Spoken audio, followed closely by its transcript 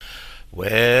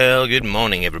Well, good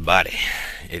morning, everybody.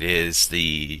 It is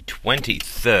the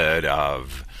 23rd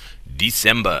of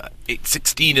December,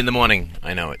 8:16 in the morning.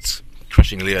 I know it's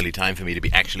crushingly early time for me to be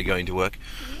actually going to work,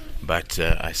 but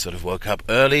I sort of woke up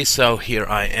early, so here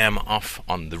I am off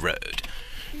on the road.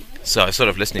 So I was sort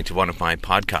of listening to one of my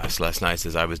podcasts last night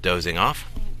as I was dozing off,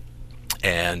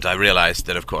 and I realized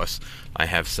that, of course, I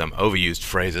have some overused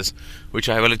phrases, which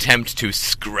I will attempt to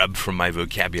scrub from my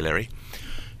vocabulary.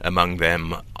 Among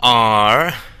them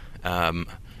are,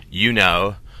 you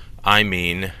know, I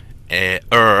mean, and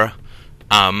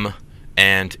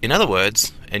in other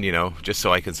words, and just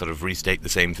so I can sort of restate the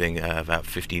same thing about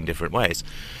 15 different ways.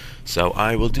 So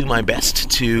I will do my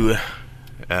best to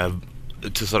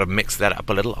sort of mix that up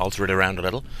a little, alter it around a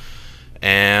little.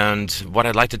 And what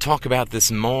I'd like to talk about this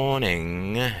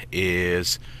morning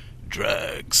is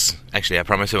drugs. Actually, I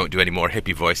promise I won't do any more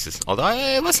hippie voices, although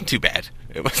it wasn't too bad.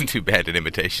 It wasn't too bad in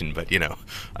imitation, but,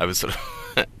 I was sort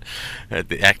of had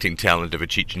the acting talent of a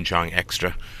Cheech and Chong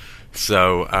extra.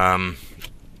 So,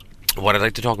 what I'd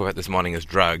like to talk about this morning is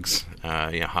drugs.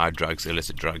 Hard drugs,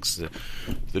 illicit drugs,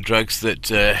 the drugs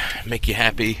that make you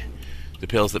happy, the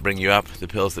pills that bring you up, the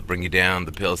pills that bring you down,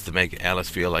 the pills that make Alice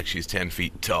feel like she's 10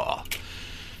 feet tall.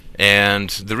 And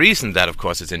the reason that, of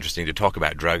course, it's interesting to talk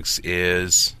about drugs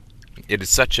is it is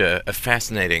such a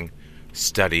fascinating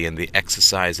study in the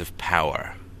exercise of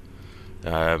power.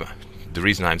 The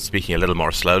reason I'm speaking a little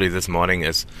more slowly this morning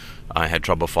is I had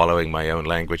trouble following my own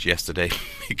language yesterday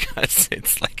because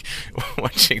it's like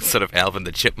watching sort of Alvin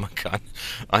the Chipmunk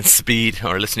on speed,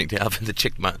 or listening to Alvin the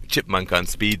Chipmunk on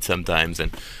speed sometimes.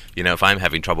 And, if I'm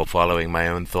having trouble following my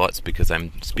own thoughts because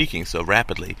I'm speaking so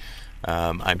rapidly,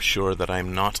 I'm sure that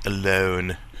I'm not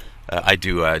alone. I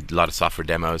do a lot of software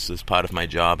demos as part of my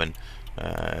job, and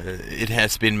it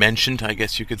has been mentioned, I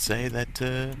guess you could say,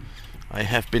 that I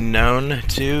have been known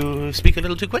to speak a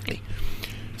little too quickly.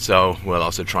 So we'll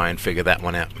also try and figure that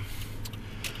one out.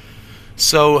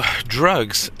 So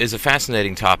drugs is a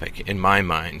fascinating topic in my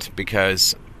mind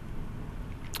because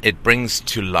it brings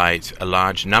to light a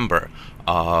large number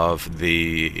of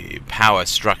the power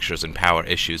structures and power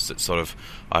issues that sort of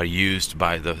are used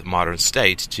by the modern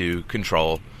state to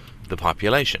control the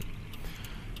population.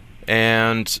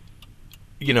 And,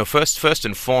 first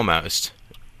and foremost,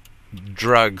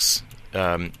 drugs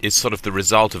is sort of the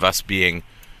result of us being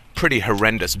pretty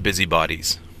horrendous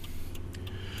busybodies.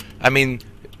 I mean,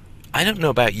 I don't know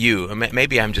about you,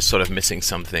 maybe I'm just sort of missing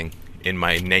something in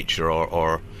my nature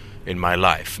or in my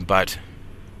life, but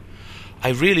I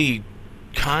really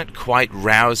can't quite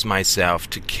rouse myself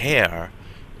to care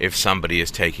if somebody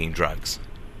is taking drugs.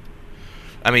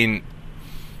 I mean,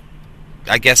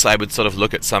 I guess I would sort of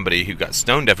look at somebody who got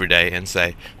stoned every day and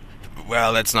say,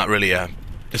 well, that's not really a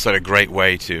sort of great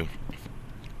way to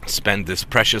spend this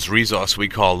precious resource we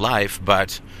call life,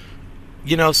 but,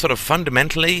 sort of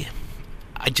fundamentally,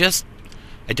 I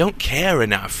don't care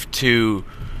enough to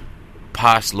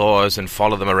pass laws and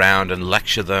follow them around and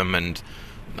lecture them, and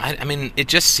I mean, it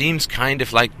just seems kind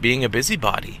of like being a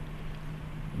busybody.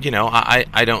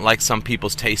 I don't like some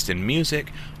people's taste in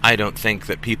music. I don't think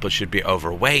that people should be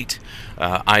overweight.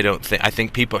 I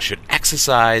think people should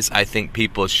exercise. I think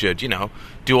people should,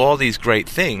 do all these great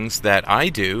things that I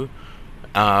do.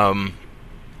 But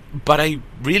I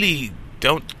really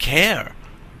don't care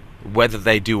whether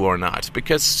they do or not,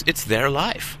 because it's their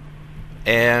life.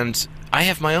 And I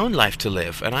have my own life to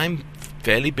live, and I'm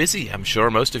fairly busy. I'm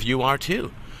sure most of you are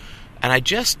too. And I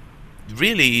just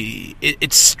really,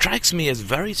 it strikes me as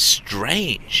very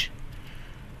strange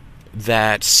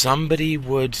that somebody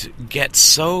would get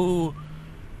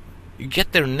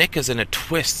their knickers in a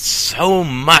twist so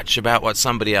much about what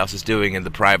somebody else is doing in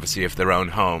the privacy of their own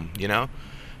home.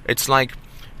 It's like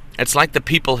the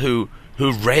people who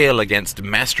rail against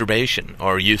masturbation,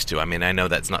 or used to. I mean, I know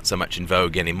that's not so much in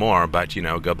vogue anymore, but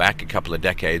go back a couple of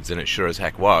decades and it sure as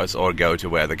heck was, or go to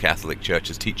where the Catholic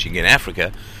Church is teaching in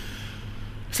Africa.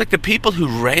 It's like the people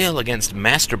who rail against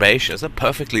masturbation is a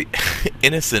perfectly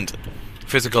innocent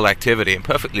physical activity and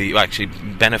perfectly, actually,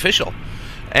 beneficial.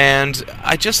 And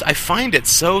I find it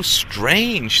so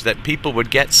strange that people would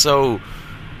get so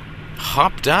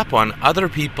hopped up on other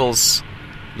people's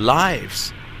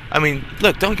lives. I mean,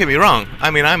 look, don't get me wrong.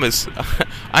 I mean, I'm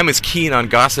as keen on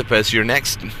gossip as your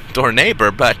next door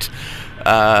neighbor, but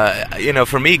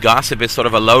for me, gossip is sort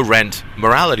of a low-rent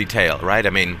morality tale, right?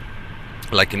 I mean,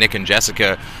 like Nick and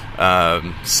Jessica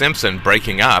Simpson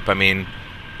breaking up. I mean,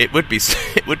 it would be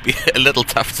a little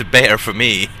tough to bear for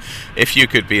me if you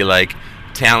could be like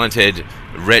talented,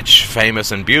 rich,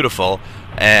 famous, and beautiful,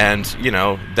 and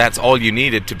that's all you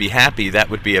needed to be happy. That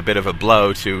would be a bit of a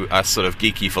blow to us sort of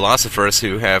geeky philosophers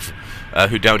who have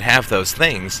who don't have those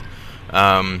things.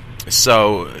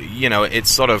 So,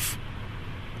 it's sort of,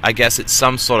 I guess it's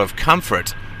some sort of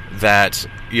comfort that,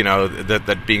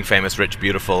 that being famous, rich,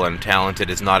 beautiful, and talented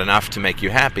is not enough to make you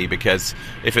happy, because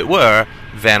if it were,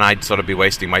 then I'd sort of be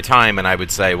wasting my time, and I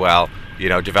would say, well,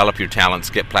 develop your talents,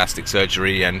 get plastic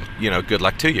surgery, and, good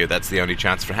luck to you. That's the only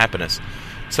chance for happiness.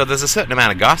 So there's a certain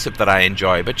amount of gossip that I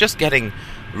enjoy, but just getting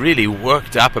really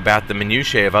worked up about the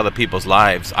minutiae of other people's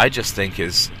lives, I just think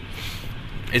is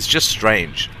just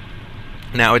strange.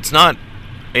 Now, it's not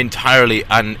entirely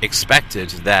unexpected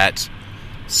that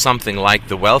something like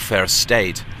the welfare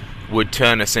state would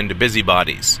turn us into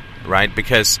busybodies, right?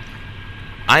 Because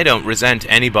I don't resent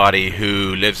anybody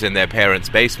who lives in their parents'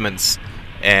 basements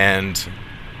and,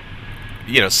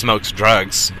 smokes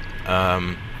drugs,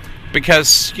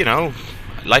 because,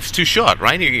 life's too short,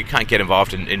 right? You can't get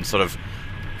involved in sort of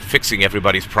fixing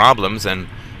everybody's problems, and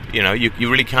you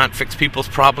really can't fix people's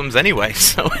problems anyway,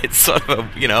 so it's sort of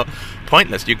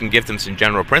pointless. You can give them some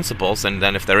general principles, and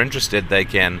then if they're interested, they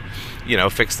can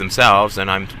fix themselves.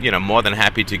 And I'm more than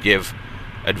happy to give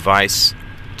advice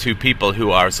to people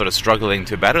who are sort of struggling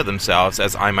to better themselves,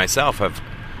 as I myself have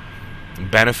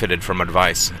benefited from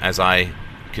advice as I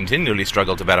continually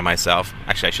struggle to better myself.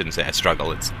 Actually, I shouldn't say I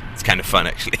struggle. It's kind of fun,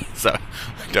 actually. So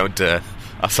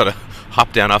I'll sort of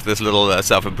hop down off this little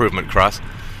self-improvement cross.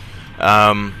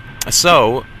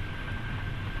 So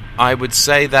I would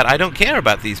say that I don't care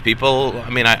about these people. I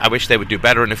mean, I wish they would do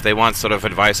better, and if they want sort of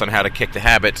advice on how to kick the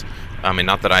habit, I mean,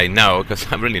 not that I know,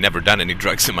 because I've really never done any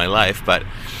drugs in my life, but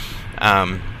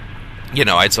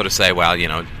I'd sort of say,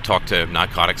 well, talk to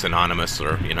Narcotics Anonymous,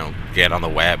 or, get on the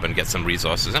web and get some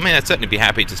resources. I mean, I'd certainly be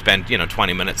happy to spend,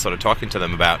 20 minutes sort of talking to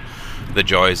them about the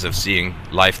joys of seeing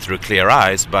life through clear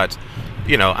eyes, but,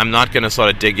 I'm not going to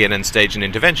sort of dig in and stage an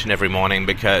intervention every morning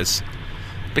because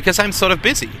I'm sort of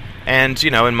busy. And,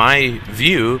 in my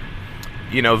view,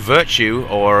 virtue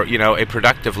or, a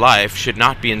productive life should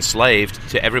not be enslaved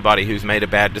to everybody who's made a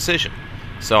bad decision.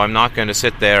 So I'm not going to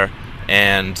sit there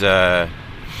and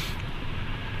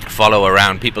follow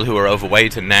around people who are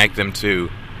overweight and nag them to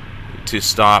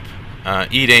stop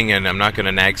eating, and I'm not going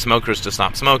to nag smokers to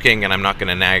stop smoking, and I'm not going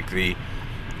to nag the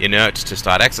inert to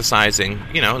start exercising.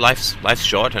 Life's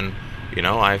short, and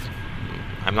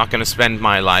I'm not going to spend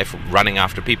my life running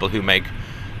after people who make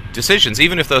decisions,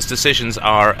 even if those decisions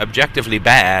are objectively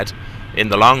bad in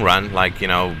the long run, like,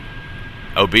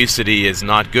 obesity is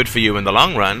not good for you in the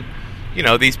long run.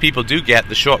 These people do get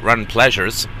the short-run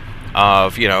pleasures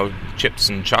of, chips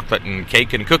and chocolate and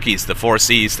cake and cookies, the 4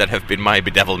 C's that have been my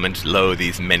bedevilment lo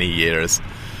these many years.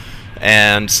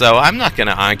 And so I'm not going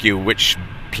to argue which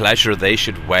pleasure they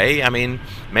should weigh. I mean,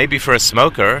 maybe for a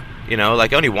smoker,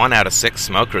 like only 1 out of 6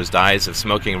 smokers dies of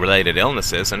smoking-related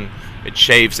illnesses, and it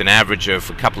shaves an average of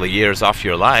a couple of years off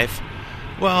your life.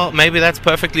 Well, maybe that's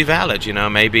perfectly valid.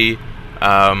 Maybe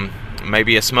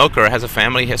a smoker has a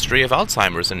family history of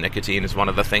Alzheimer's, and nicotine is one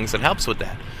of the things that helps with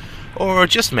that. Or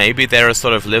just maybe they're a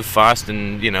sort of live fast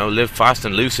and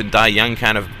loose and die young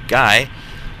kind of guy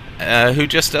who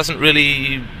just doesn't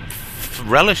really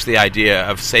relish the idea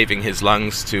of saving his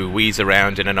lungs to wheeze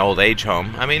around in an old age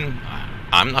home. I mean,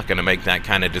 I'm not going to make that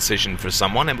kind of decision for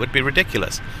someone. It would be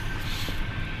ridiculous.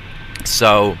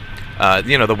 So,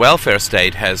 the welfare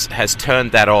state has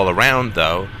turned that all around,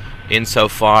 though,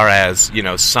 insofar as,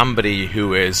 somebody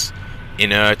who is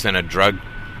inert and a drug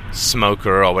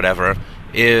smoker or whatever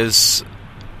is...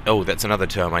 Oh, that's another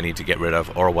term I need to get rid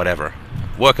of, or whatever.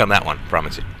 Work on that one,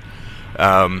 promise you.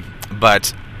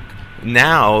 But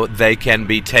now they can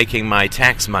be taking my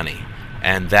tax money,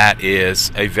 and that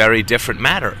is a very different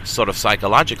matter, sort of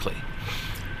psychologically.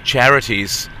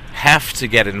 Charities have to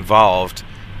get involved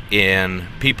in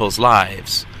people's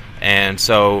lives, and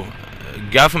so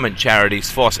government charities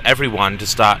force everyone to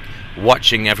start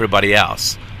watching everybody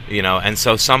else, and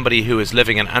so somebody who is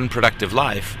living an unproductive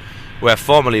life, where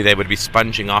formerly they would be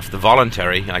sponging off the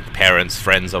voluntary, like parents,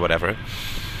 friends, or whatever,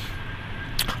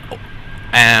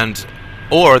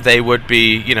 or they would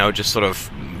be, just sort of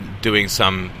doing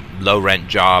some low-rent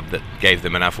job that gave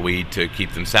them enough weed to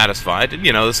keep them satisfied,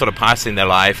 and, sort of passing their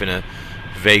life in a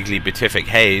vaguely beatific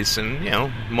haze, and,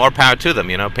 more power to them.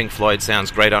 Pink Floyd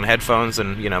sounds great on headphones,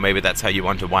 and, maybe that's how you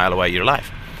want to while away your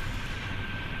life.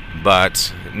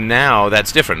 But now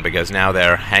that's different, because now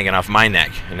they're hanging off my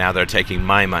neck, and now they're taking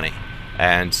my money.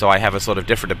 And so I have a sort of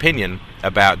different opinion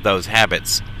about those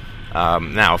habits.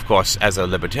 Now, of course, as a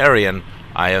libertarian,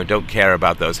 I don't care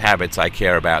about those habits. I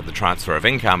care about the transfer of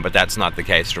income, but that's not the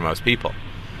case for most people.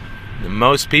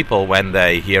 Most people, when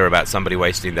they hear about somebody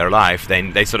wasting their life,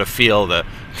 they sort of feel the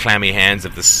clammy hands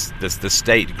of the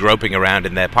state groping around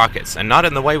in their pockets, and not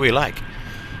in the way we like.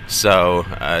 So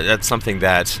that's something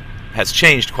that has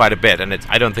changed quite a bit, and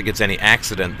I don't think it's any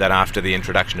accident that after the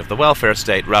introduction of the welfare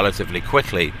state, relatively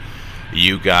quickly,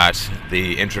 you got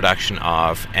the introduction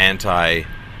of anti-drug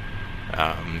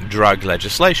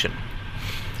legislation.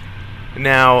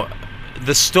 Now,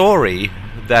 the story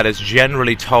that is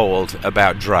generally told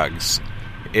about drugs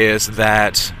is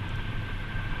that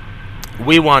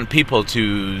we want people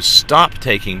to stop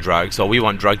taking drugs, or we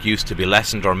want drug use to be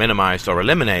lessened or minimized or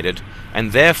eliminated,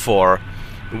 and therefore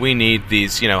we need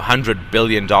these, $100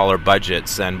 billion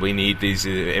budgets, and we need these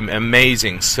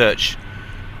amazing search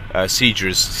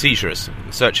seizures,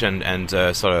 search and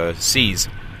sort of seize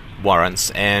warrants,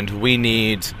 and we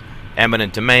need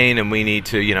eminent domain, and we need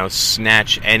to,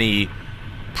 snatch any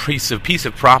piece of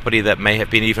property that may have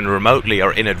been even remotely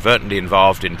or inadvertently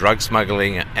involved in drug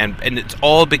smuggling, and it's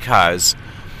all because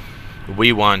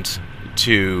we want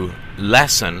to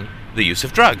lessen the use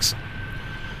of drugs.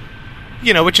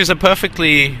 Which is a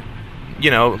perfectly,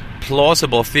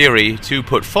 plausible theory to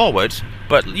put forward,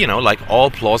 but, like all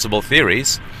plausible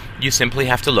theories, you simply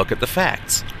have to look at the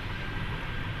facts.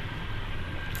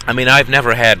 I mean, I've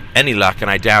never had any luck,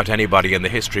 and I doubt anybody in the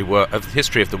history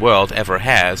of the world ever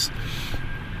has.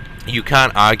 You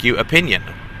can't argue opinion.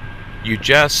 You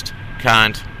just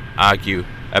can't argue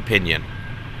opinion.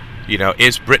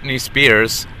 Is Britney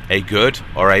Spears a good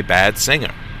or a bad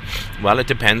singer? Well, it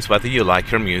depends whether you like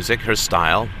her music, her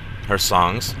style, her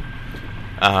songs.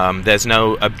 There's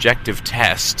no objective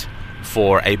test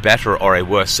for a better or a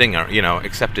worse singer,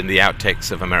 except in the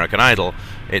outtakes of American Idol.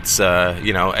 It's, at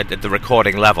the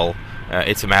recording level,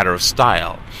 it's a matter of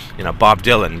style. Bob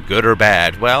Dylan, good or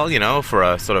bad? Well, for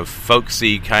a sort of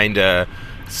folksy kind of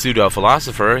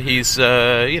pseudo-philosopher, he's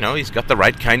got the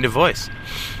right kind of voice.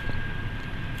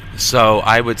 So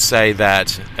I would say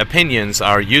that opinions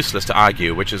are useless to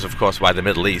argue, which is, of course, why the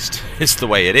Middle East is the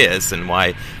way it is, and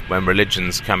why when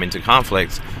religions come into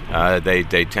conflict,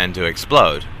 they tend to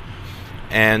explode.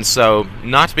 And so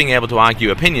not being able to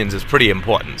argue opinions is pretty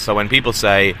important. So when people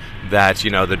say that,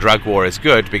 the drug war is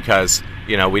good because,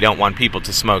 we don't want people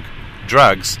to smoke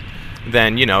drugs,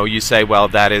 then, you say, well,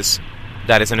 that is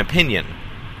an opinion,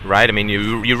 right? I mean,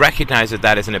 you recognize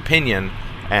that is an opinion,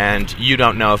 and you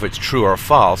don't know if it's true or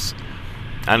false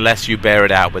unless you bear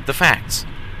it out with the facts.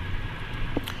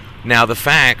 Now, the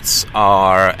facts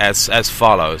are as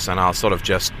follows, and I'll sort of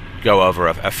just go over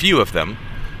a few of them,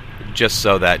 just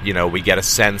so that, we get a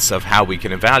sense of how we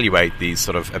can evaluate these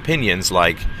sort of opinions,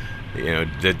 like,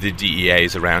 the DEA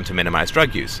is around to minimize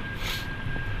drug use.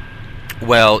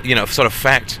 Well, sort of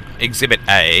fact exhibit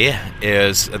A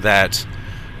is that,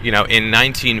 in early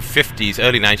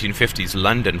 1950s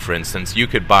London, for instance, you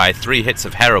could buy 3 hits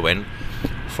of heroin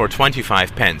for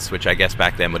 25 pence, which I guess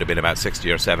back then would have been about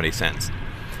 60 or 70 cents.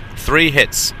 3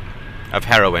 hits of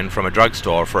heroin from a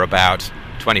drugstore for about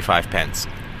 25 pence.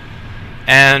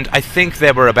 And I think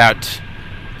there were about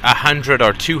 100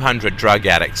 or 200 drug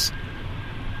addicts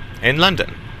in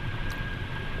London.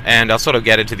 And I'll sort of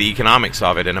get into the economics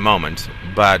of it in a moment.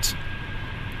 But,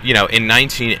 in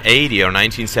 1980 or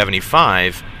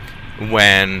 1975,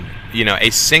 when, a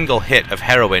single hit of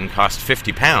heroin cost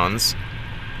 £50,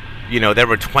 there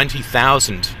were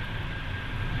 20,000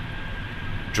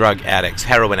 drug addicts,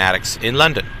 heroin addicts in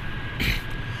London.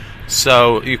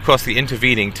 So, of course, the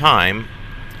intervening time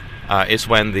is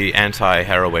when the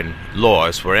anti-heroin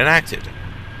laws were enacted.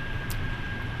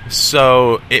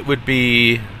 So it would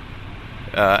be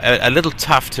a little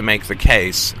tough to make the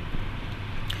case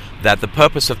that the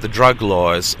purpose of the drug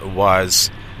laws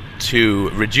was to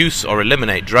reduce or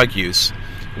eliminate drug use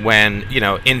when,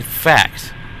 in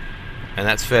fact, and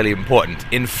that's fairly important,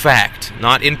 in fact,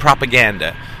 not in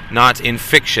propaganda, not in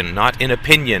fiction, not in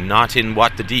opinion, not in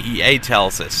what the DEA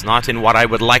tells us, not in what I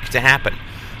would like to happen,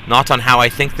 not on how I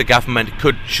think the government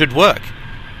should work,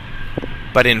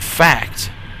 but in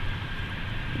fact,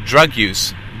 drug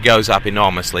use goes up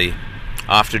enormously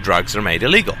after drugs are made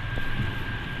illegal.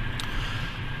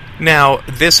 Now,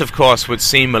 this, of course, would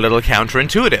seem a little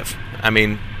counterintuitive.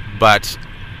 But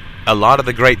a lot of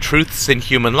the great truths in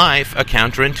human life are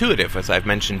counterintuitive. As I've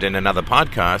mentioned in another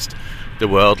podcast, the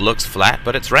world looks flat,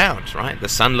 but it's round, right? The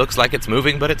sun looks like it's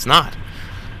moving, but it's not.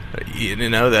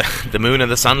 The moon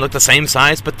and the sun look the same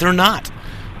size, but they're not.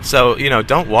 So,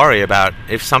 don't worry about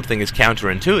if something is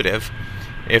counterintuitive.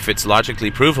 If it's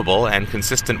logically provable and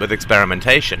consistent with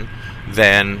experimentation,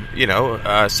 then,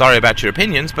 sorry about your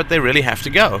opinions, but they really have to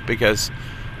go, because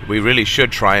we really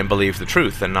should try and believe the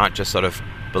truth and not just sort of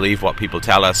believe what people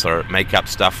tell us or make up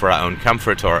stuff for our own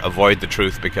comfort or avoid the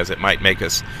truth because it might make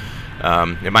us,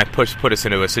 it might put us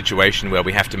into a situation where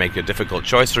we have to make a difficult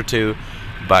choice or two.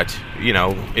 But,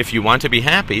 if you want to be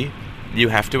happy, you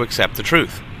have to accept the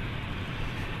truth.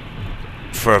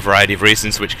 For a variety of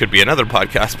reasons, which could be another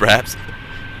podcast perhaps.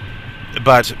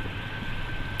 But,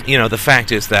 the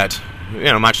fact is that,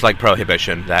 much like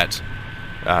prohibition, that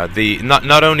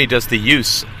not only does the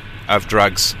use of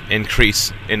drugs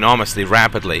increase enormously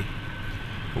rapidly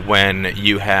when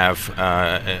you have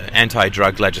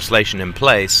anti-drug legislation in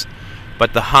place,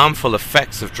 but the harmful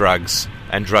effects of drugs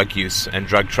and drug use and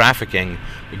drug trafficking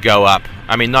go up.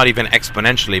 I mean, not even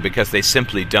exponentially, because they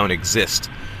simply don't exist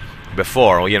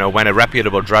before. When a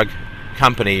reputable drug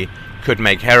company could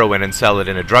make heroin and sell it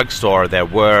in a drugstore, there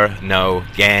were no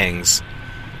gangs.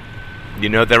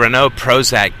 There are no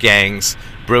Prozac gangs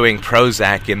brewing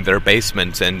Prozac in their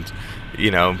basement and,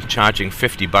 charging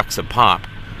 $50 a pop,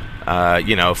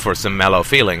 for some mellow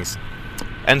feelings.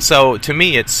 And so, to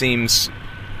me, it seems,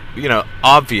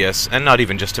 obvious, and not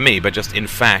even just to me, but just in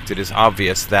fact, it is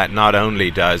obvious that not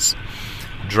only does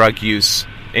drug use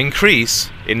increase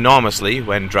enormously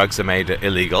when drugs are made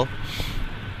illegal,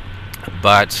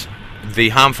 but the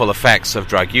harmful effects of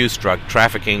drug use, drug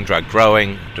trafficking, drug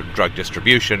growing, drug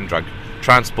distribution, drug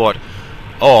transport,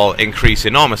 all increase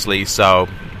enormously. So,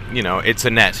 it's a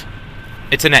net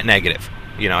negative.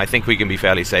 I think we can be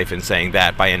fairly safe in saying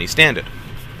that by any standard.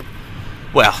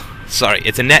 Well, sorry,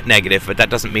 it's a net negative, but that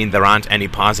doesn't mean there aren't any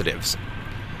positives.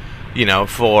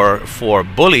 For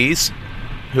bullies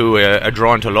who are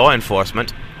drawn to law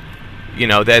enforcement,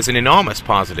 there's an enormous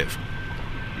positive.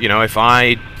 If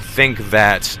I think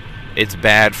that it's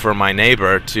bad for my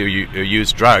neighbor to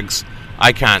use drugs,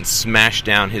 I can't smash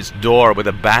down his door with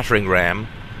a battering ram,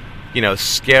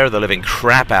 scare the living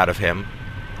crap out of him,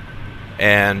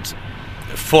 and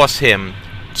force him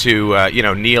to,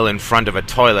 kneel in front of a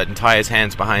toilet and tie his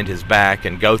hands behind his back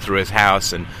and go through his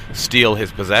house and steal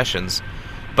his possessions.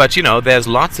 But, there's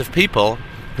lots of people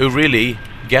who really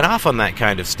get off on that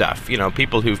kind of stuff.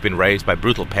 People who've been raised by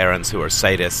brutal parents who are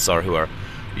sadists or who are,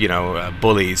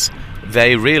 bullies.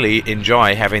 They really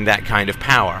enjoy having that kind of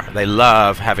power. They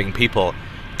love having people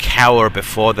cower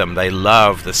before them. They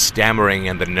love the stammering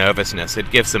and the nervousness.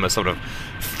 It gives them a sort of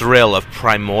thrill of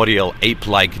primordial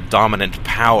ape-like dominant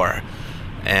power.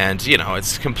 And,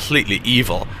 it's completely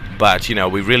evil. But,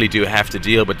 we really do have to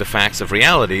deal with the facts of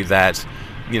reality that,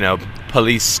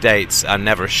 police states are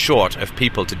never short of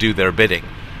people to do their bidding.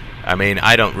 I mean,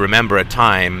 I don't remember a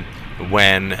time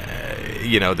when,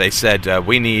 they said,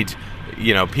 we need,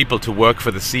 people to work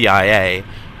for the CIA,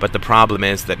 but the problem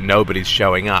is that nobody's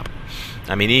showing up.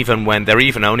 I mean, even when they're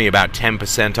even only about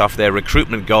 10% off their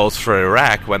recruitment goals for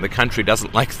Iraq, when the country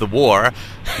doesn't like the war,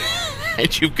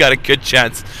 and you've got a good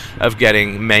chance of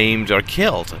getting maimed or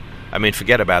killed. I mean,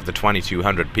 forget about the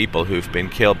 2,200 people who've been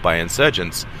killed by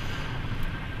insurgents.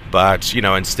 But,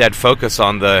 instead focus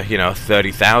on the,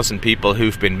 30,000 people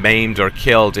who've been maimed or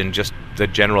killed in just the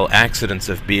general accidents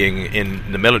of being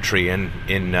in the military and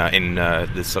in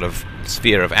this sort of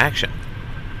sphere of action.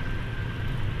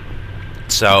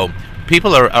 So,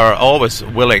 people are always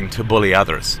willing to bully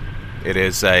others. It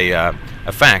is a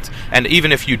fact. And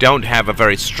even if you don't have a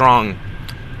very strong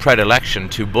predilection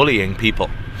to bullying people,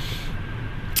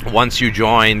 once you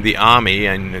join the army,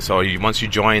 and so once you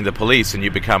join the police and you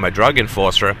become a drug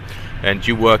enforcer, and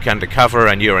you work undercover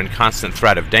and you're in constant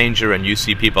threat of danger, and you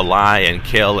see people lie and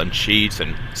kill and cheat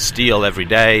and steal every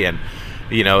day, and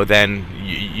then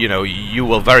you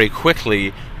will very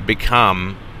quickly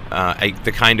become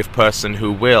the kind of person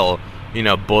who will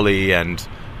bully and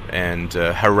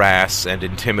harass and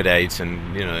intimidate,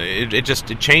 and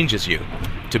it changes you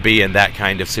to be in that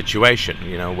kind of situation,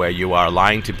 where you are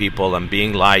lying to people and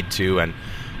being lied to, and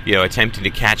attempting to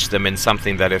catch them in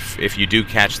something that if you do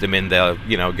catch them in, they're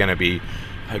going to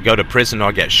go to prison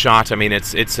or get shot. I mean,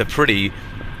 it's a pretty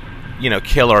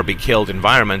kill or be killed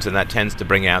environment, and that tends to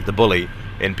bring out the bully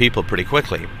in people pretty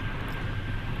quickly.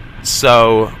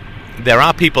 So there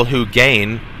are people who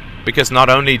gain because not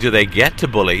only do they get to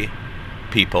bully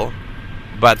people,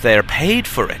 but they're paid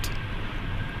for it,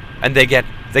 and they get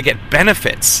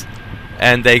benefits,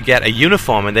 and they get a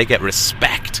uniform, and they get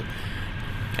respect,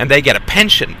 and they get a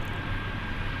pension,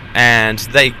 and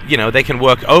they can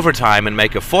work overtime and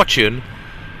make a fortune,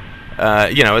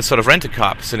 as sort of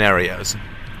rent-a-cop scenarios.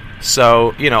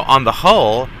 So on the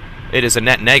whole, it is a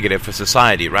net negative for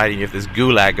society, right? And you have this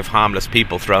gulag of harmless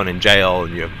people thrown in jail,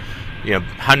 and you have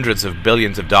hundreds of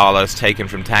billions of dollars taken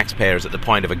from taxpayers at the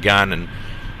point of a gun, and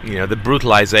the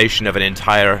brutalization of an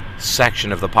entire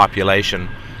section of the population.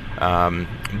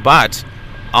 But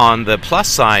on the plus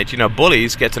side,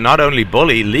 bullies get to not only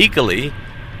bully legally,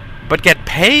 but get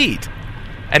paid.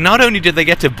 And not only do they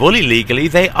get to bully legally,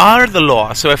 they are the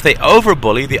law. So if they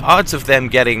overbully, the odds of them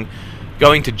going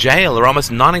to jail are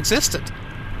almost non-existent.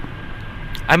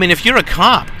 I mean, if you're a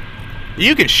cop,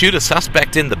 you can shoot a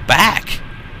suspect in the back,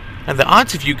 and the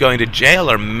odds of you going to jail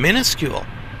are minuscule.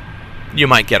 You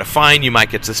might get a fine, you might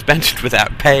get suspended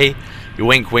without pay,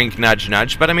 wink, wink, nudge,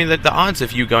 nudge, but I mean, the odds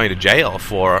of you going to jail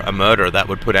for a murder that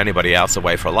would put anybody else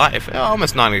away for life are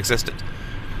almost non-existent.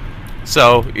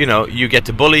 So, you get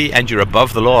to bully, and you're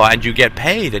above the law, and you get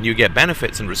paid, and you get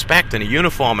benefits and respect and a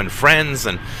uniform and friends,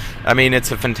 and I mean,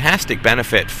 it's a fantastic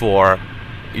benefit for,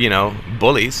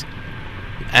 bullies.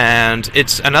 And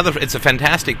it's a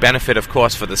fantastic benefit, of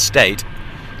course, for the state,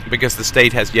 because the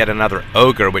state has yet another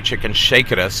ogre which it can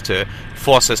shake at us to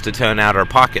force us to turn out our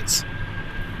pockets.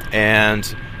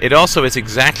 And it also is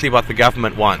exactly what the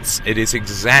government wants. It is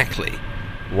exactly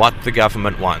what the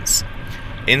government wants,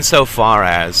 insofar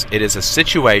as it is a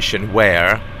situation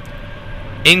where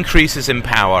increases in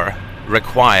power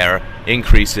require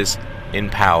increases in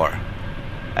power.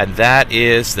 And that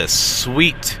is the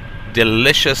sweet,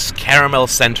 delicious caramel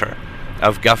center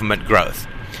of government growth.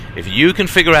 If you can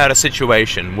figure out a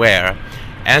situation where,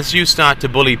 as you start to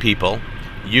bully people,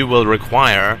 you will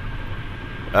require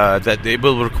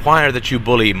that you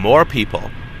bully more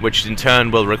people, which in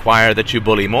turn will require that you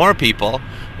bully more people,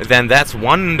 then that's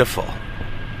wonderful.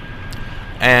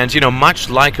 And, much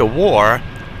like a war,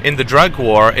 in the drug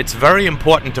war, it's very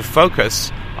important to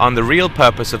focus on the real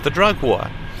purpose of the drug war.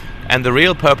 And the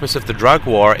real purpose of the drug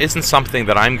war isn't something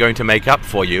that I'm going to make up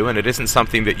for you, and it isn't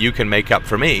something that you can make up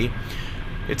for me.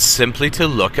 It's simply to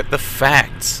look at the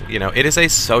facts. It is a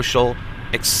social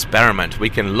experiment. We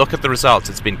can look at the results.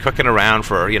 It's been cooking around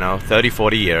for, 30,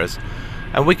 40 years,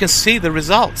 and we can see the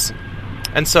results.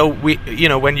 And so,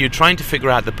 when you're trying to figure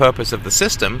out the purpose of the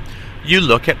system, you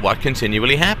look at what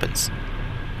continually happens.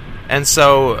 And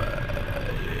so,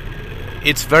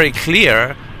 it's very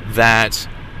clear that,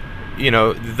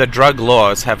 the drug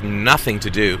laws have nothing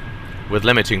to do with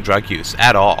limiting drug use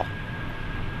at all.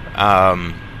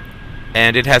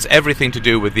 And it has everything to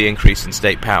do with the increase in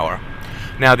state power.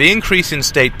 Now, the increase in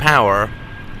state power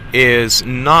is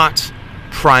not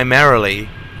primarily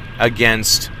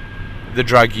against the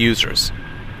drug users.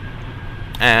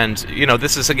 And,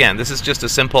 this is just a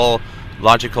simple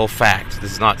logical fact.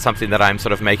 This is not something that I'm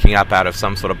sort of making up out of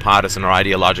some sort of partisan or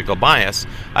ideological bias.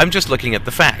 I'm just looking at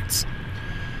the facts.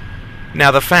 Now,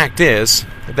 the fact is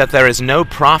that there is no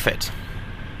profit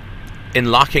in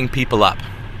locking people up.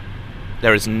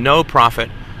 There is no profit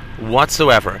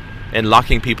whatsoever in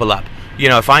locking people up.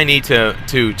 If I need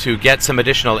to get some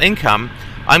additional income,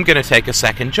 I'm going to take a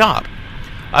second job.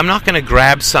 I'm not going to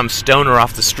grab some stoner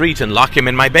off the street and lock him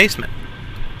in my basement,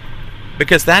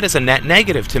 because that is a net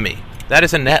negative to me. That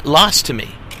is a net loss to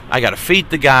me. I got to feed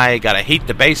the guy, I got to heat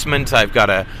the basement, I've got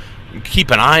to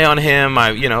keep an eye on him.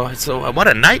 So what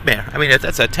a nightmare. I mean,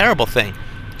 that's a terrible thing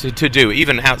to do,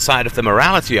 even outside of the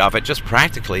morality of it. Just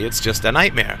practically, it's just a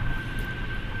nightmare.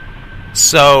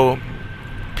 So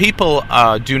people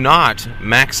do not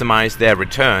maximize their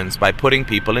returns by putting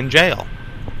people in jail.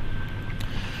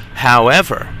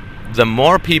 However, the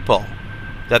more people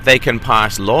that they can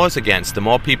pass laws against, the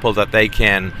more people that they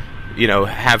can,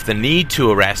 have the need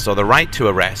to arrest or the right to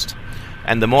arrest,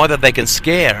 and the more that they can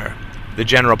scare the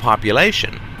general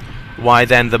population, why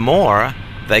then the more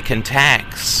they can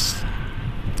tax.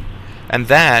 And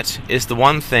that is the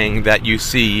one thing that you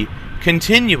see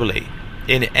continually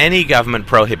in any government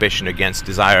prohibition against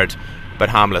desired but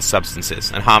harmless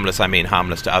substances. And harmless, I mean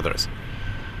harmless to others.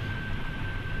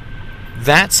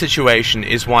 That situation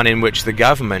is one in which the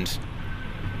government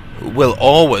will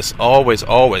always, always,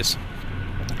 always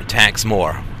tax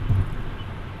more.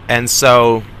 And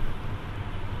so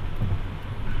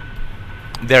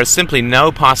there's simply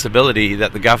no possibility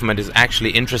that the government is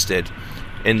actually interested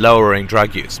in lowering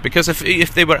drug use. Because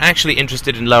if they were actually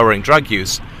interested in lowering drug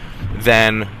use,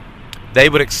 then they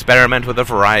would experiment with a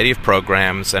variety of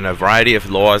programs and a variety of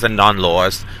laws and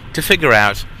non-laws to figure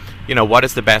out, what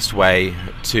is the best way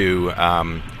to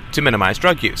minimize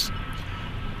drug use.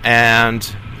 And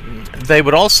they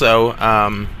would also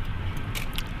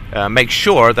make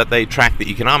sure that they tracked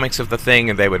the economics of the thing,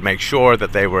 and they would make sure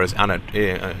that they were as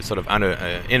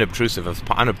unobtrusive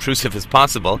as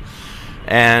possible,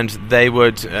 and they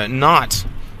would not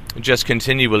just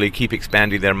continually keep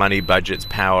expanding their money, budgets,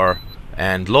 power,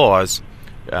 and laws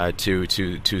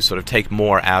to sort of take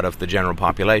more out of the general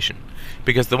population.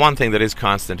 Because the one thing that is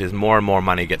constant is more and more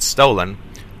money gets stolen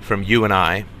from you and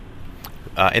I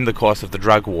in the course of the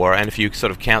drug war, and if you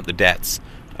sort of count the debts,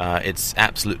 it's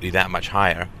absolutely that much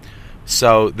higher.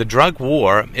 So the drug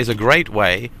war is a great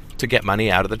way to get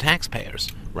money out of the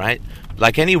taxpayers, right?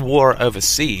 Like any war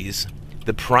overseas,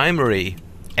 the primary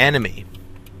enemy,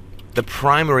 the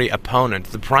primary opponent,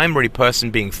 the primary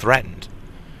person being threatened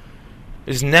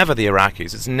is never the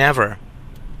Iraqis. It's never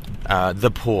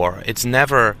the poor. It's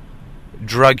never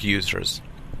drug users.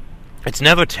 It's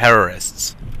never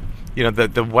terrorists. You know, the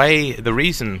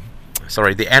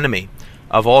enemy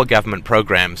of all government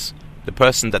programs, the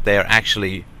person that they are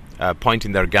actually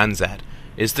pointing their guns at,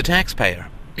 is the taxpayer.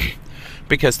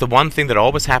 Because the one thing that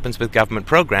always happens with government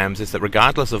programs is that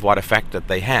regardless of what effect that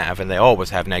they have, and they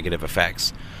always have negative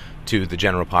effects to the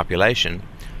general population,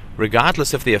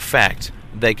 regardless of the effect,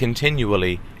 they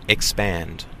continually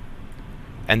expand.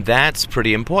 And that's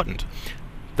pretty important.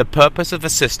 The purpose of a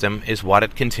system is what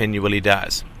it continually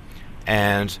does.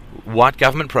 And what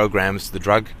government programs, the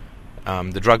drug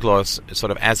laws,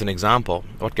 sort of as an example,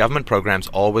 what government programs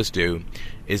always do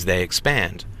is they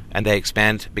expand. And they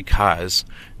expand because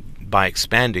by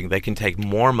expanding they can take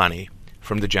more money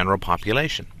from the general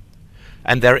population.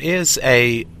 And there is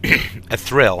a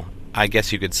thrill, I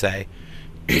guess you could say,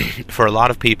 for a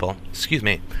lot of people,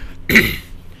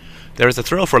 there is a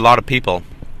thrill for a lot of people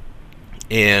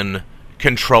in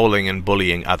controlling and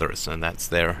bullying others, and that's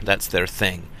their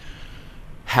thing.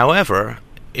 However,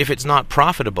 if it's not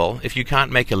profitable, if you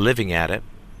can't make a living at it,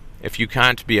 if you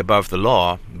can't be above the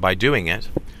law by doing it,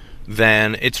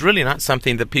 then it's really not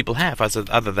something that people have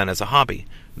other than as a hobby.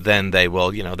 Then they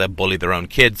will, they'll bully their own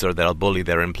kids or they'll bully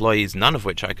their employees, none of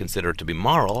which I consider to be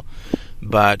moral,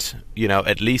 but,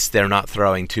 at least they're not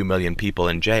throwing 2 million people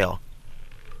in jail,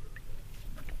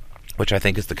 which I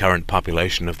think is the current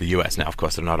population of the U.S. Now, of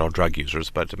course, they're not all drug users,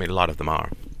 but, a lot of them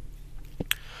are.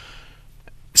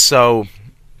 So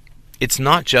it's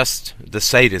not just the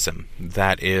sadism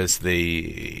that is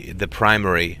the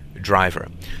primary driver,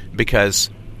 because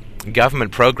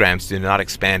government programs do not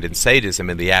expand in sadism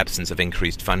in the absence of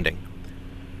increased funding.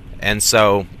 And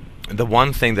so the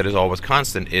one thing that is always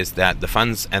constant is that the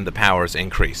funds and the powers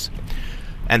increase.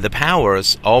 And the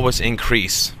powers always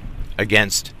increase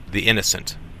against the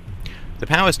innocent. The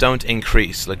powers don't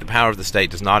increase, like the power of the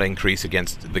state does not increase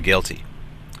against the guilty.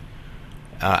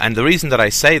 And the reason that I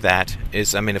say that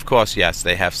is, of course, yes,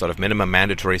 they have sort of minimum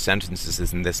mandatory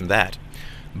sentences and this and that.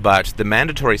 But the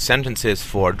mandatory sentences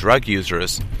for drug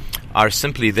users are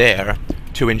simply there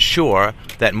to ensure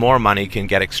that more money can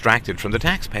get extracted from the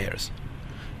taxpayers.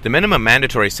 The minimum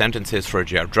mandatory sentences for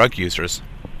drug users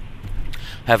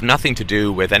have nothing to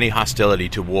do with any hostility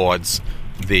towards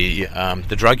the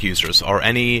drug users or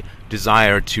any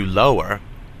desire to lower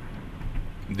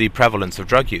the prevalence of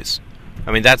drug use.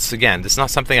 That's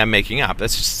not something I'm making up.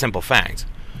 That's just a simple fact.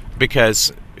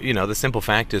 Because, the simple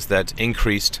fact is that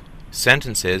increased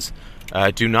sentences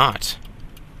do not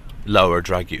lower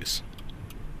drug use.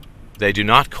 They do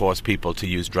not cause people to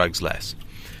use drugs less.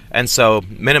 And so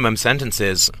minimum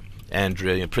sentences and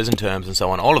prison terms and so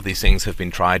on, all of these things have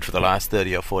been tried for the last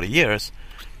 30 or 40 years.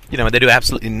 They do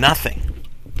absolutely nothing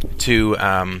to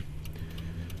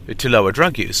lower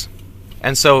drug use.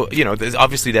 And so,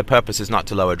 obviously their purpose is not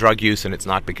to lower drug use, and it's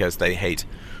not because they hate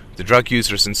the drug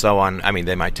users and so on.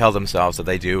 They might tell themselves that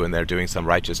they do, and they're doing some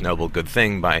righteous, noble, good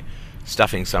thing by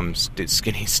stuffing some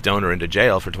skinny stoner into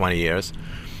jail for 20 years.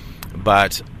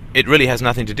 But it really has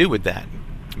nothing to do with that.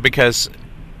 Because,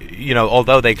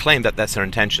 although they claim that that's their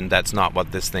intention, that's not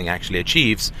what this thing actually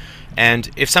achieves. And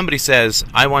if somebody says,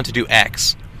 I want to do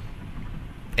X,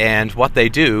 and what they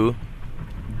do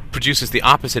produces the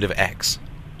opposite of X,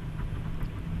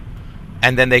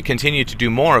 and then they continue to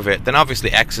do more of it, then obviously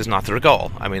X is not their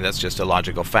goal. That's just a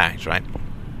logical fact, right?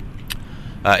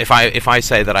 If I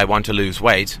say that I want to lose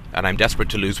weight, and I'm desperate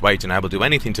to lose weight, and I will do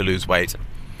anything to lose weight,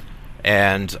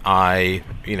 and I,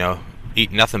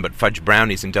 eat nothing but fudge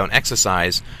brownies and don't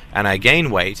exercise, and I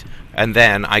gain weight, and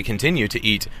then I continue to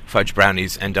eat fudge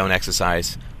brownies and don't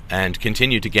exercise, and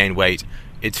continue to gain weight,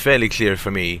 it's fairly clear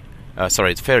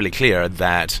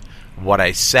that what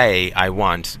I say I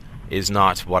want is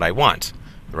not what I want,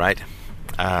 right?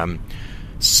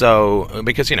 So,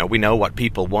 because, we know what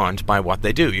people want by what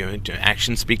they do.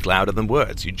 Actions speak louder than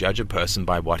words. You judge a person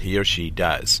by what he or she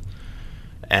does.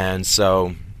 And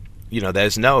so,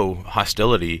 there's no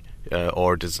hostility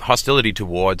hostility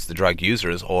towards the drug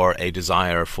users or a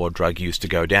desire for drug use to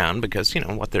go down, because,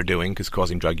 what they're doing is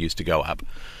causing drug use to go up.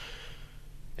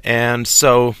 And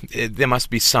so there must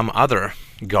be some other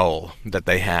goal that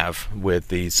they have with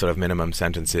these sort of minimum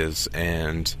sentences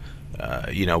and,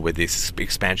 with this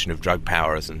expansion of drug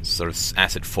powers and sort of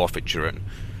asset forfeiture and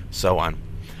so on.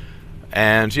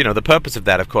 And, the purpose of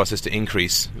that, of course, is to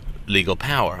increase legal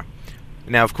power.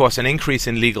 Now, of course, an increase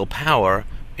in legal power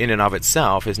in and of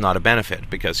itself is not a benefit,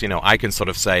 because, I can sort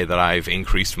of say that I've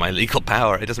increased my legal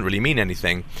power. It doesn't really mean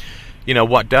anything.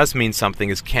 What does mean something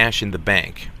is cash in the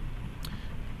bank.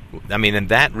 And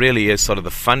that really is sort of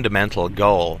the fundamental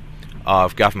goal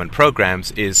of government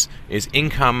programs is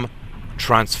income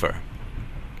transfer.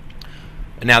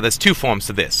 Now, there's two forms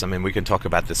to this. I mean, we can talk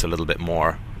about this a little bit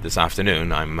more this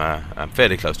afternoon. I'm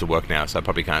fairly close to work now, so I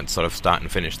probably can't sort of start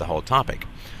and finish the whole topic.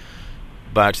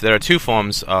 But there are two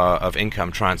forms of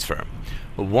income transfer.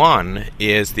 One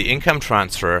is the income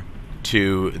transfer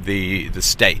to the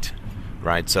state,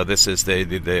 right? So this is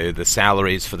the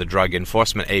salaries for the drug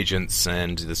enforcement agents,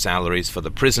 and the salaries for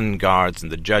the prison guards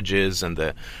and the judges and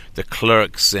the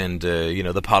clerks and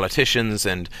the politicians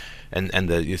and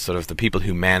the sort of the people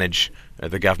who manage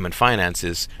the government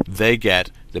finances. They get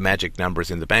the magic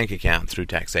numbers in the bank account through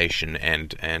taxation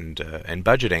and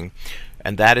budgeting,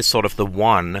 and that is sort of the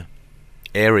one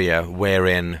area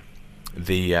wherein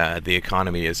the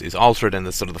economy is altered, and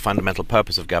the sort of the fundamental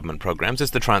purpose of government programs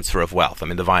is the transfer of wealth. I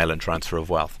mean, the violent transfer of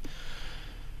wealth.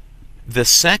 The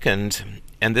second,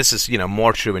 and this is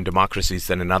more true in democracies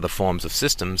than in other forms of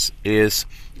systems, is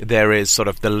there is sort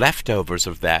of the leftovers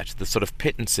of that, the sort of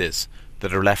pittances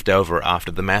that are left over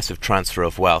after the massive transfer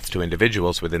of wealth to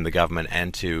individuals within the government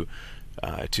and to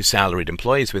salaried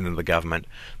employees within the government.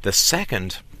 The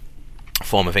second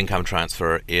form of income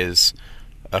transfer is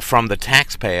from the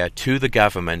taxpayer to the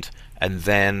government and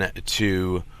then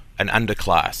to an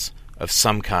underclass of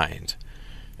some kind.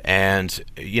 And,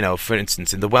 for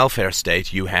instance, in the welfare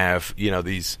state, you have,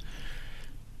 these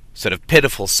sort of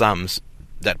pitiful sums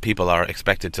that people are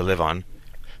expected to live on.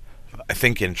 I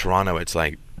think in Toronto it's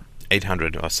like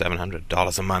 $800 or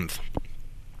 $700 a month,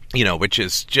 which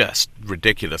is just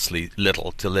ridiculously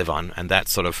little to live on. And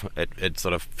that's sort of, it's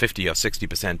sort of 50 or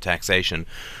 60% taxation.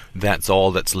 That's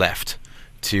all that's left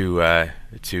to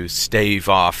stave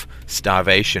off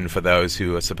starvation for those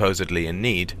who are supposedly in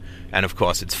need. And of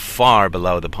course it's far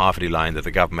below the poverty line that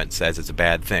the government says is a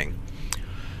bad thing.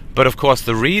 But of course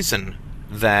the reason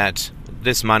that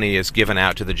this money is given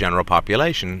out to the general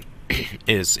population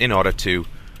is in order to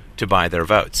buy their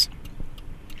votes.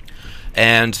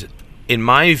 And in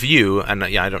my view, and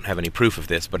I don't have any proof of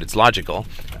this, but it's logical,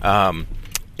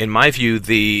 in my view,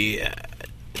 the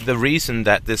reason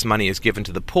that this money is given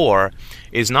to the poor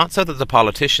is not so that the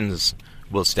politicians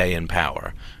will stay in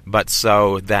power, but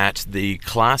so that the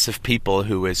class of people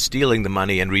who is stealing the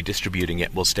money and redistributing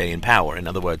it will stay in power. In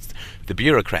other words, the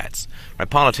bureaucrats. Right?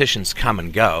 Politicians come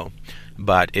and go,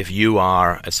 but if you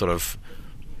are a sort of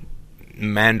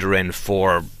Mandarin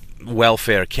for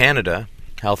Welfare Canada,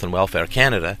 Health and Welfare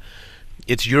Canada,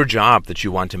 it's your job that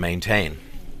you want to maintain.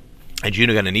 And you're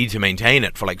going to need to maintain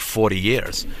it for like 40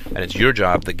 years. And it's your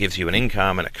job that gives you an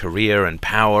income and a career and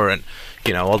power. And,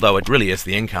 although it really is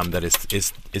the income that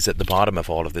is at the bottom of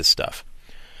all of this stuff.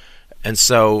 And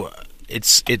so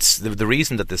it's the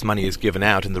reason that this money is given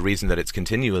out, and the reason that it's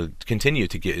continue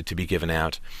to be given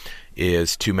out,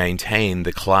 is to maintain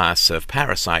the class of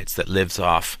parasites that lives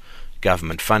off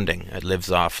government funding. It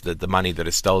lives off the money that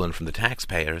is stolen from the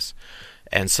taxpayers.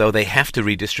 And so they have to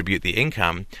redistribute the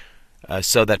income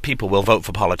so that people will vote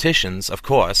for politicians, of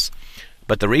course.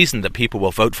 But the reason that people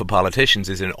will vote for politicians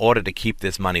is in order to keep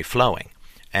this money flowing.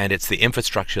 And it's the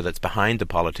infrastructure that's behind the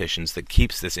politicians that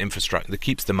keeps this infrastructure, that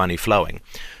keeps the money flowing.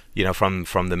 From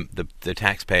the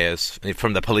taxpayers,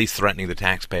 from the police threatening the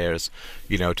taxpayers,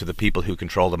 to the people who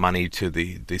control the money, to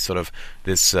the sort of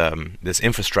this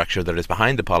infrastructure that is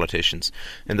behind the politicians.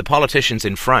 And the politicians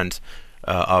in front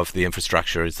of the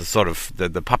infrastructure is the sort of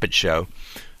the puppet show.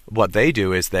 What they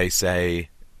do is they say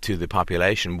to the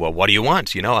population, well, what do you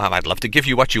want? I'd love to give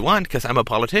you what you want because I'm a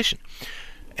politician.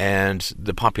 And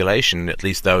the population, at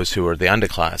least those who are the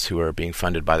underclass, who are being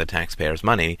funded by the taxpayers'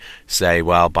 money, say,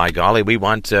 well, by golly, we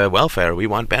want welfare, we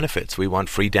want benefits, we want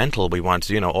free dental, we want,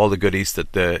 all the goodies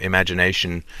that the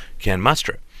imagination can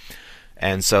muster.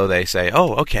 And so they say,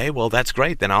 oh, okay, well, that's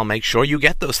great, then I'll make sure you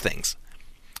get those things.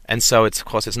 And so, of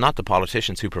course, it's not the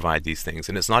politicians who provide these things,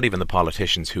 and it's not even the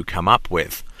politicians who come up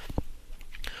with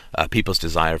people's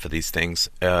desire for these things.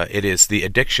 It is the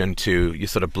addiction to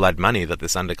sort of blood money that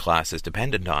this underclass is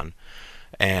dependent on.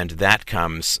 And that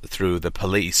comes through the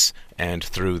police and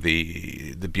through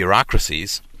the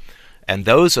bureaucracies. And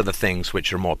those are the things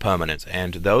which are more permanent.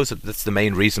 And that's the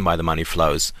main reason why the money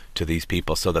flows to these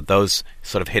people, so that those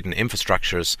sort of hidden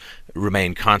infrastructures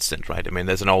remain constant, right? I mean,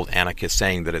 there's an old anarchist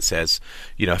saying that it says,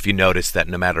 if you notice that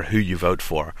no matter who you vote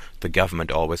for, the government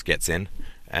always gets in.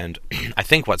 And I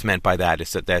think what's meant by that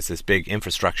is that there's this big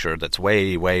infrastructure that's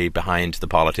way, way behind the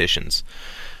politicians,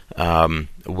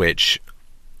 which,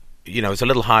 is a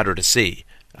little harder to see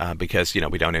because,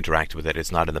 we don't interact with it.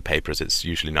 It's not in the papers. It's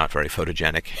usually not very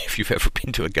photogenic if you've ever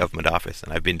been to a government office,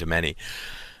 and I've been to many.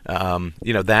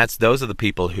 those are the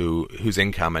people whose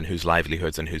income and whose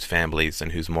livelihoods and whose families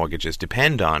and whose mortgages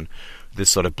depend on this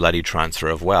sort of bloody transfer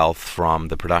of wealth from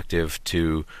the productive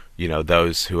to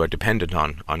those who are dependent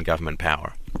on government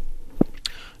power.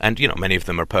 And many of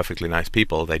them are perfectly nice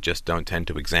people. They just don't tend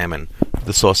to examine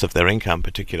the source of their income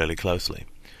particularly closely.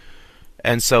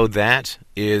 And so that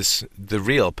is the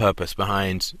real purpose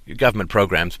behind government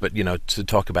programs. But to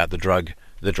talk about the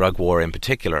drug war in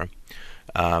particular,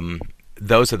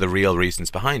 those are the real reasons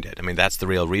behind it. I mean, that's the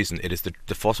real reason. It is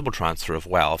the forcible transfer of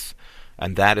wealth,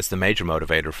 and that is the major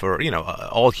motivator for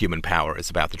all human power is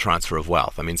about the transfer of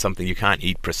wealth. I mean, something you can't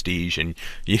eat prestige, and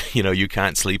you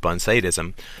can't sleep on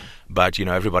sadism, but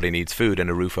everybody needs food and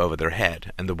a roof over their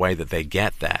head, and the way that they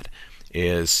get that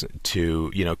is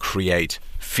to create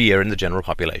fear in the general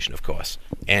population, of course,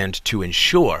 and to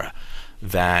ensure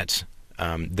that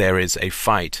there is a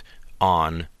fight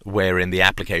on wherein the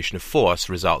application of force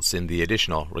results in the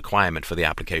additional requirement for the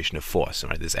application of force.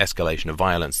 Right? This escalation of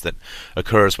violence that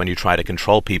occurs when you try to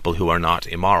control people who are not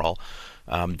immoral.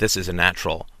 This is a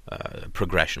natural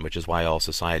progression, which is why all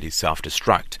societies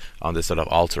self-destruct on this sort of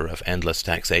altar of endless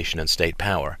taxation and state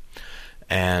power.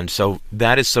 And so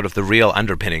that is sort of the real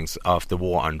underpinnings of the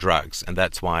war on drugs, and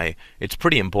that's why it's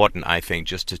pretty important, I think,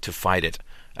 just to fight it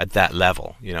at that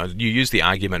level. You use the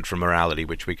argument for morality,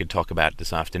 which we could talk about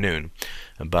this afternoon,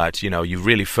 but you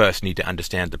really first need to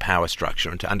understand the power structure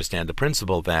and to understand the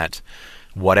principle that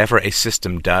whatever a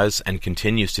system does and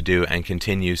continues to do and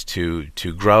continues to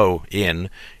grow in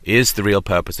is the real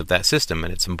purpose of that system,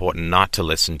 and it's important not to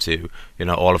listen to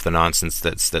all of the nonsense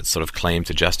that's sort of claimed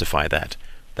to justify that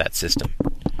system.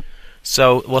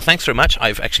 So, well, thanks very much.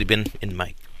 I've actually been in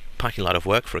my parking lot of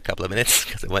work for a couple of minutes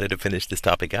because I wanted to finish this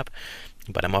topic up,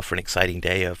 but I'm off for an exciting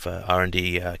day of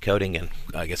R&D coding and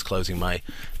I guess closing my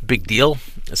big deal.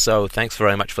 So thanks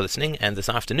very much for listening, and this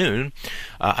afternoon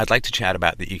I'd like to chat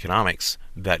about the economics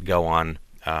that go on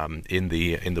in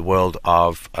the world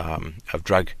of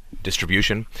drug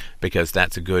distribution, because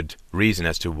that's a good reason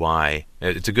as to why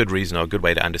it's a good reason or a good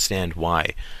way to understand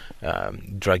why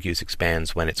drug use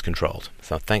expands when it's controlled.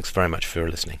 So thanks very much for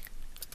listening.